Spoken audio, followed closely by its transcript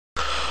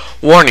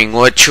Warning,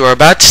 what you are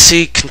about to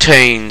see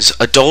contains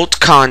adult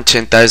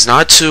content that is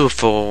not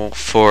suitable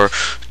for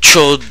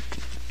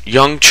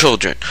young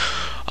children.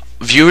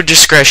 Viewer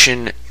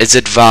discretion is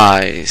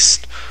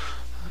advised.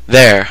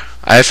 There,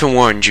 I haven't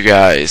warned you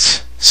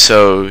guys,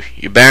 so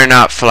you better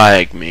not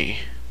flag me.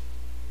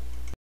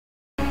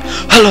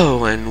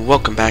 Hello and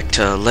welcome back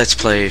to Let's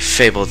Play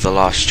Fable the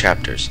Lost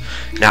Chapters.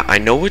 Now I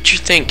know what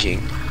you're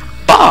thinking.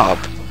 Bob,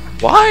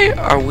 why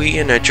are we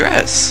in a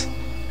dress?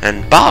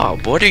 And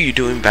Bob, what are you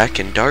doing back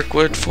in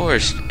Darkwood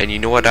Forest? And you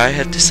know what I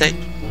had to say?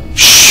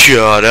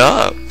 Shut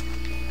up!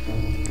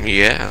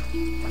 Yeah,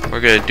 we're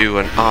gonna do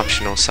an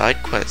optional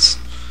side quest.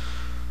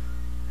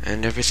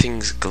 And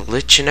everything's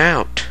glitching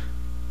out.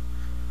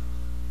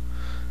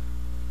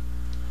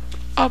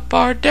 A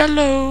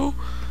bordello!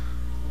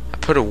 I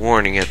put a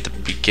warning at the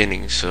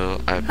beginning,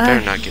 so I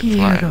better not get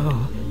flagged.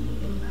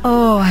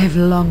 Oh, I've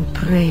long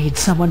prayed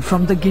someone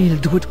from the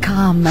guild would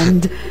come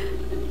and...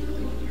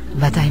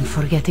 But I'm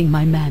forgetting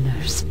my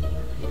manners.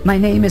 My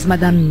name is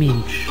Madame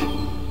Minch.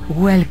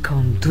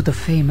 Welcome to the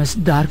famous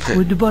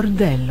Darkwood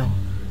Bordello.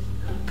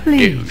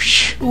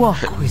 Please,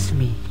 walk with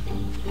me.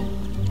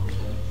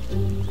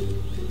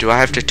 Do I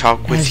have to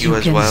talk with you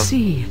as well? As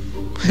you can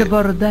see, the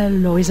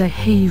Bordello is a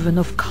haven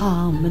of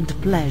calm and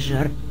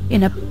pleasure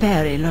in a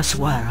perilous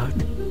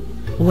world.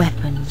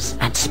 Weapons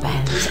and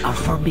spells are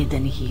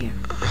forbidden here.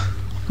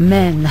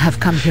 Men have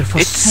come here for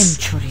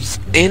centuries.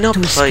 In a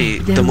play,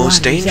 the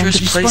most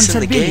dangerous place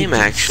in the game,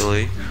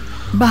 actually.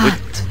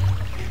 But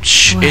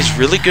which is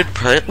really good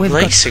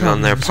placing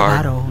on their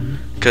part,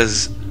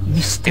 because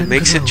it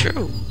makes it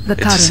true.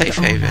 It's a safe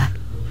haven.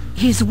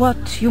 He's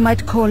what you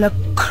might call a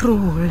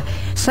cruel,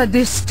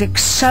 sadistic,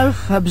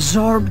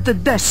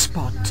 self-absorbed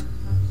despot.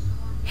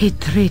 He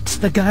treats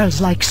the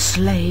girls like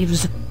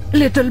slaves,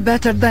 little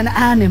better than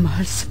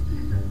animals.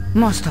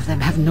 Most of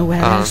them have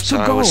nowhere else to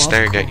go, I was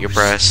staring at your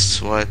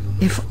breasts, what?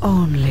 If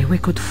only we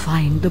could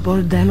find the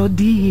Bordello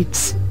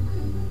deeds.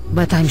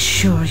 But I'm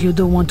sure you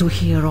don't want to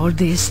hear all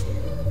this.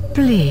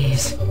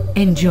 Please,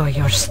 enjoy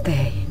your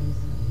stay.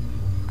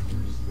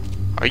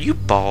 Are you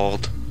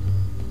bald?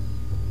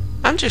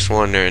 I'm just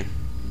wondering.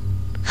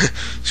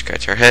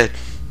 Scratch your head.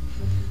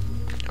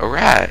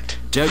 Alright.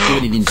 Don't do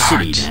anything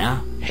silly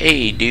now.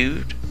 Hey,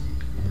 dude.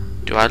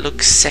 Do I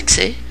look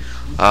sexy?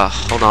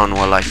 Hold on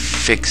while I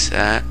fix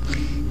that.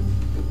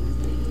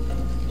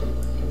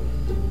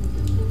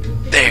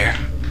 There.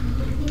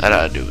 That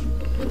ought to do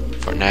it.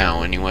 For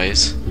now,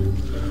 anyways.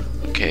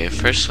 Okay,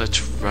 first let's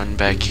run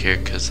back here,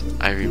 because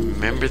I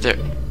remember there...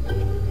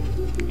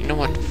 You know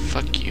what?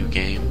 Fuck you,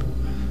 game.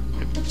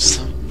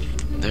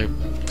 There's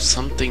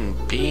something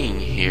being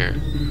here.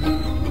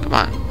 Come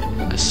on.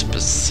 I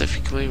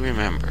specifically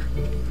remember.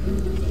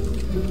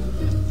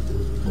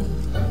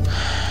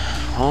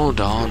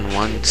 Hold on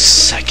 1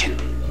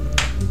 second.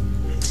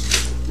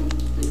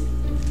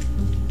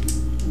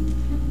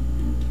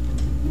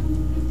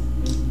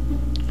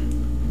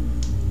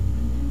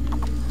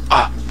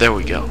 Ah, there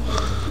we go.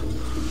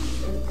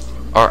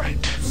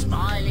 Alright.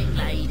 Smiling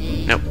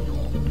lady. Nope.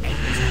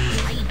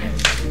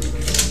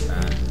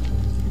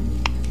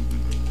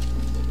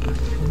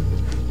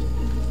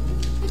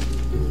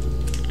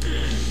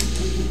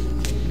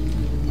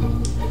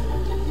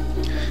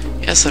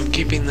 Yes, I'm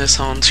keeping this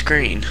on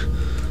screen.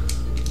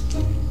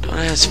 Don't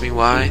ask me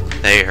why.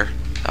 There.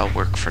 That'll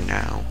work for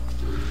now.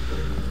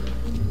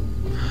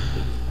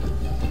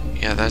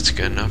 Yeah, that's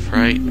good enough,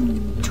 right?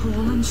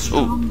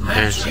 Oh,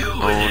 there's the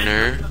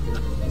owner.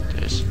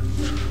 There's...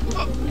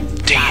 Oh,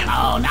 damn.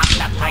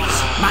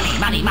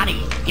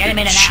 Money. Get him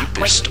in and out.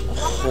 Cheapest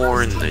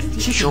whore in the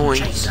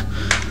joint.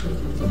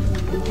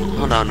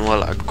 Hold on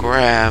while I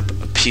grab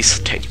a piece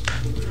of tape.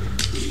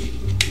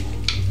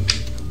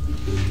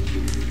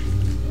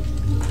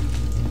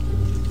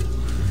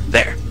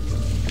 There.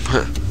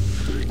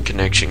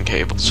 Connection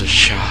cables are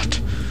shot.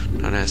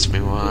 Don't ask me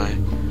why.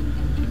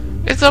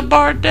 It's a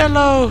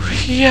bordello!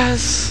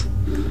 Yes!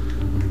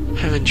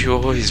 Haven't you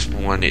always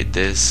wanted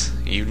this?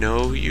 You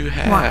know you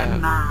have.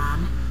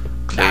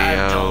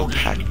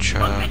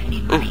 Cleopatra.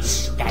 Ooh,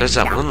 there's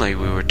that one lady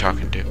we were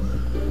talking to.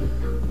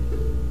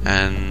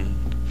 And...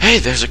 Hey,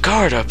 there's a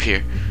guard up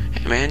here.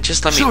 Hey man,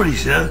 just let me... Sorry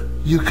sir,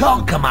 you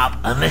can't come up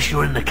unless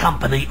you're in the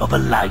company of a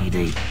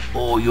lady.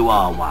 Or you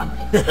are one.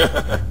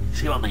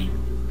 See what I mean?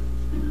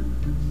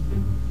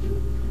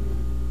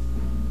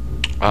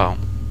 Oh.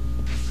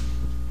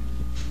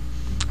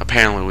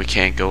 Apparently we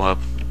can't go up.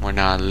 We're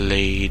not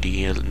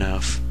lady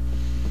enough.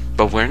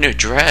 But we're in a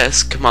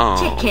dress. Come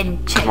on.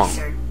 Chicken chaser. Come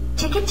on.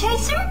 Chicken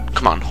chaser?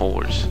 Come on,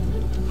 whores.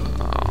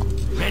 Oh.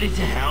 Ready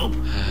to help?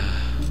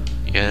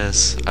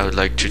 Yes, I would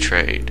like to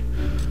trade.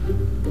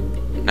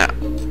 Now,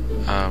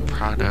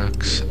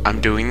 products. I'm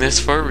doing this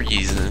for a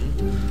reason.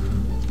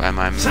 By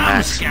my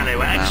Some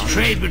scallywags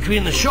trade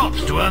between the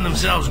shops to earn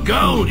themselves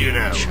gold, you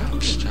know.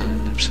 Shops to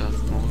earn themselves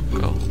more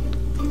gold.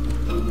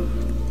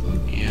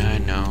 Yeah, I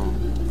know.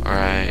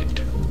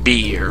 Alright.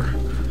 Beer.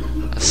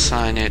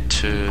 Assign it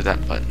to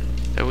that button.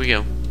 There we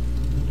go.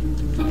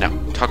 Now,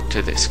 talk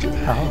to this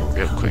guy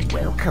real quick.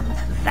 Welcome,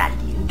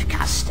 valued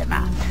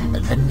customer.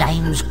 The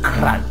name's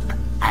Crope,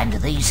 and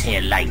these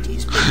here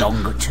ladies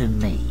belong to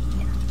me.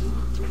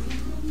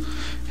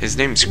 His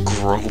name's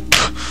Grope.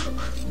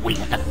 We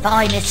are the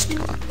finest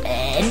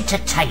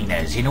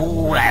entertainers in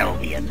all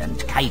Albion and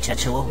cater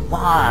to a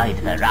wide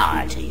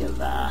variety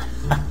of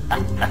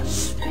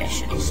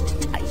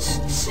specialist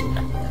tastes.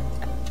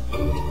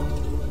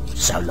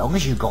 So long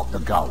as you got the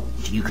gold,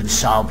 you can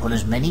sample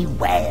as many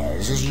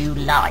wares as you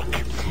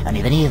like. And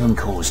if any of them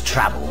cause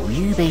trouble,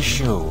 you be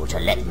sure to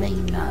let me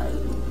know.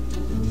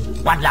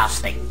 One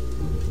last thing.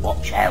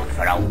 Watch out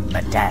for old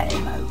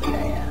Madame over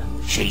there.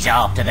 She's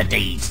after the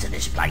deeds to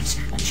this place,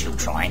 and she'll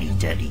try any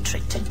dirty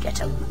trick to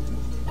get 'em.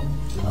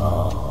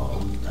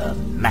 Oh, her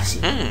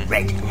massive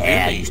red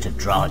hair used to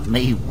drive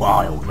me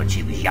wild when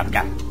she was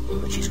younger,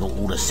 but she's got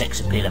all the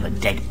sex appeal of a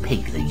dead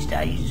pig these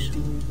days.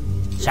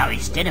 So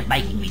instead of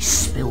making me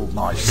spill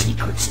my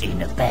secrets in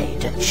the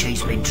bed,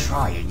 she's been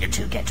trying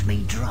to get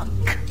me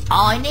drunk.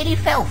 I nearly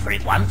fell for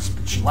it once,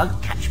 but she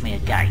won't catch me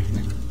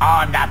again.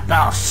 I'm the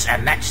boss,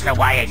 and that's the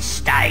way it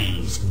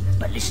stays.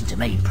 But listen to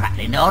me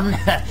prattling on.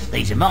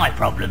 These are my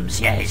problems,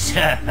 yes.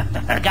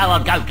 Go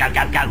on,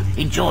 go.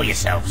 Enjoy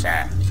yourself,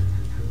 sir.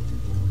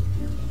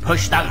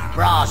 Push those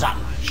bras up.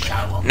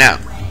 Show 'em. Now,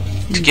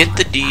 to get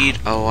the deed,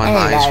 I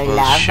might as well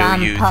love, show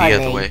I'm you Polly. the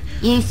other way.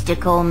 Used to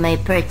call me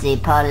Pretty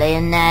Polly,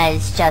 and now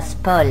it's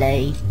just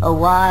Polly. A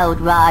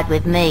wild ride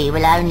with me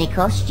will only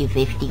cost you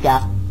 50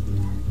 gold.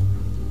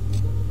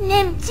 An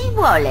empty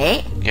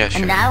wallet? Yeah,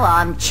 sure. I know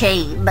I'm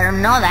cheap, but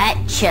I'm not that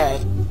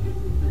cheap.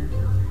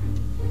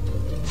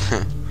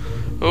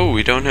 Oh,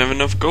 we don't have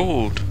enough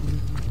gold.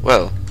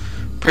 Well,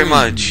 pretty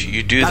much,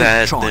 you do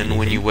that, then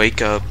when you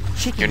wake up,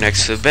 you're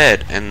next to the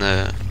bed, and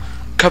the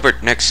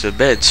cupboard next to the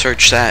bed,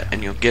 search that,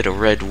 and you'll get a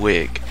red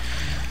wig.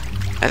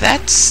 Now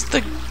that's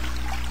the,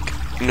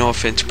 no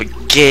offense,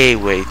 but gay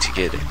way to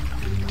get it.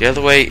 The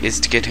other way is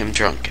to get him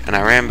drunk, and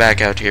I ran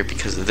back out here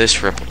because of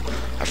this ripple.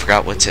 I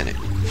forgot what's in it.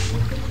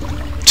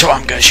 So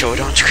I'm gonna show it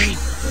on screen.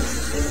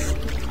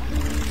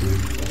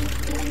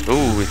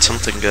 Ooh, it's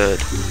something good.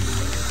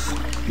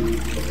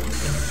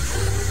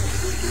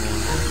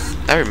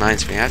 That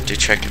reminds me, I have to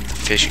check if the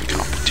fishing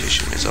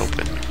competition is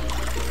open.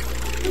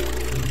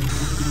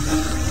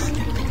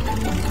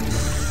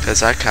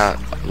 Because I caught,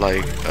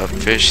 like, a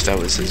fish that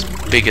was as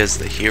big as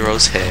the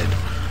hero's head.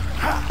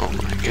 Oh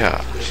my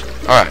gosh.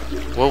 Alright,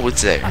 what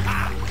was there?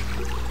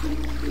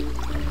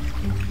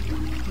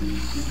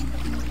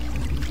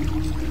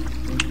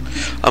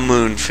 A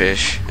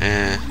moonfish.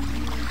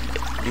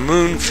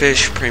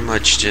 Moonfish pretty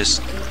much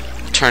just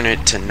turn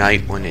it to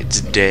night when it's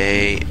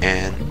day,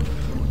 and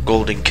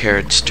golden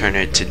carrots turn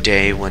it to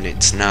day when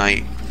it's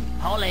night.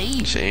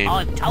 See,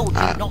 I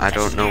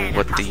don't know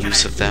what the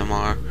use of them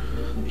are.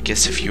 I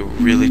guess if you're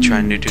really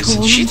trying to do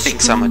something. She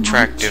thinks I'm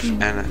attractive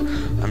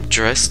and I'm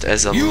dressed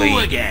as a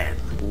lady.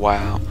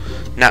 Wow.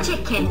 Now, you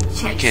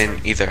can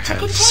either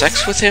have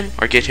sex with him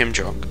or get him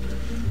drunk.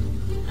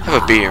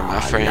 Have a beer, my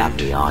friend.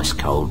 Lovely ice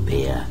cold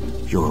beer.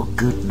 You're a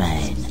good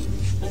man.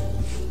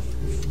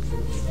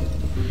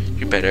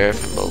 You better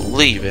effing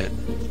believe it.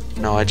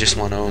 No, I just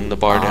want to own the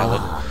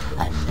Bardello.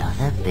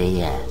 Another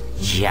beer.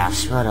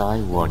 Just what I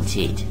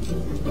wanted.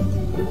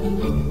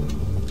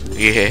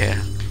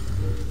 Yeah.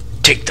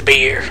 Take the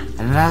beer.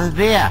 Another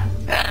beer.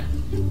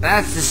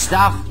 That's the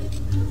stuff.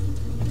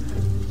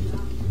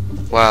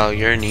 Wow,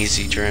 you're an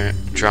easy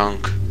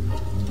drunk.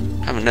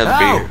 Have another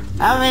beer.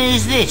 How many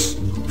is this?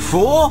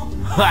 4?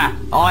 Ha!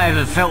 I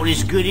haven't felt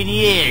this good in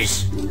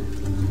years.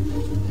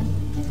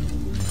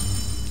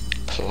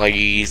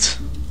 Please.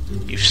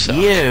 You suck.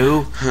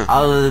 You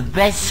are the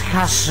best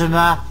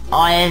customer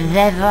I have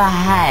ever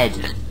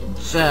had,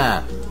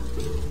 sir.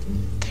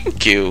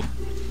 Thank you.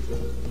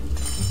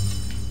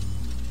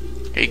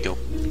 Here you go.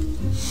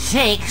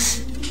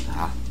 6?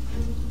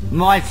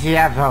 Mighty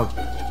apple.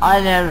 I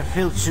never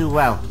feel too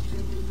well.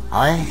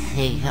 I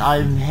think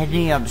I'm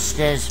heading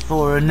upstairs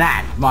for a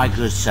nap, my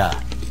good sir.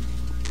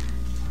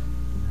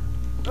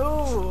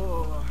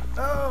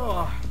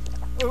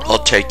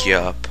 I'll take you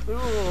up.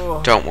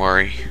 Don't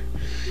worry.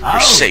 You're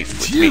safe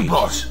with me.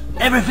 Boss.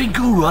 Everything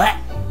cool, right?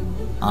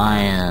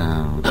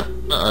 I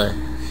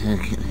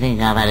think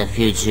I've had a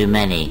few too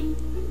many.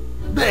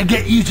 Better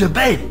get you to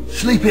bed.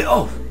 Sleep it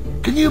off.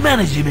 Can you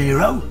manage him,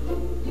 hero?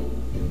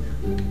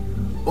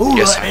 All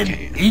Yes, right, I then.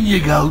 can. In you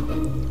go.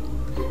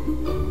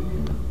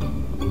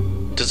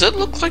 Does it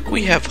look like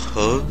we have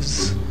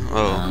hooves?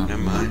 Oh,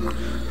 never mind.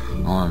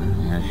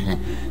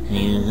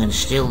 You can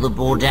steal the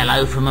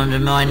bordello from under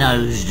my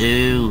nose,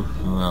 do?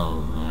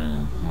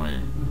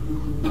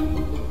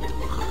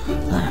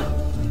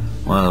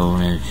 Well,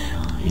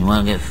 you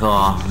won't get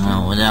far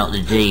without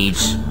the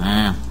deeds.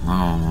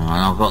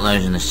 I've got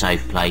those in the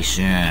safe place.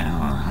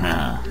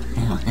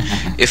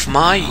 If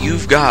my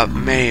 "You've Got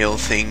Mail"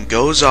 thing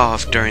goes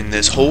off during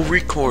this whole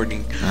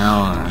recording,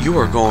 you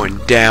are going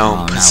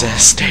down,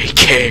 possessed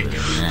AK.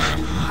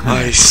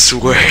 I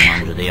swear.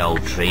 Under the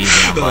old trees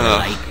down by the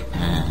lake.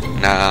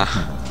 Nah,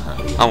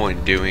 I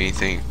wouldn't do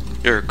anything.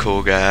 You're a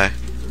cool guy.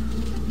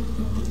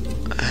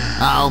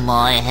 Oh,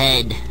 my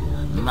head.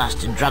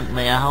 Must have drunk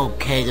me a whole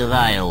keg of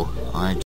ale. I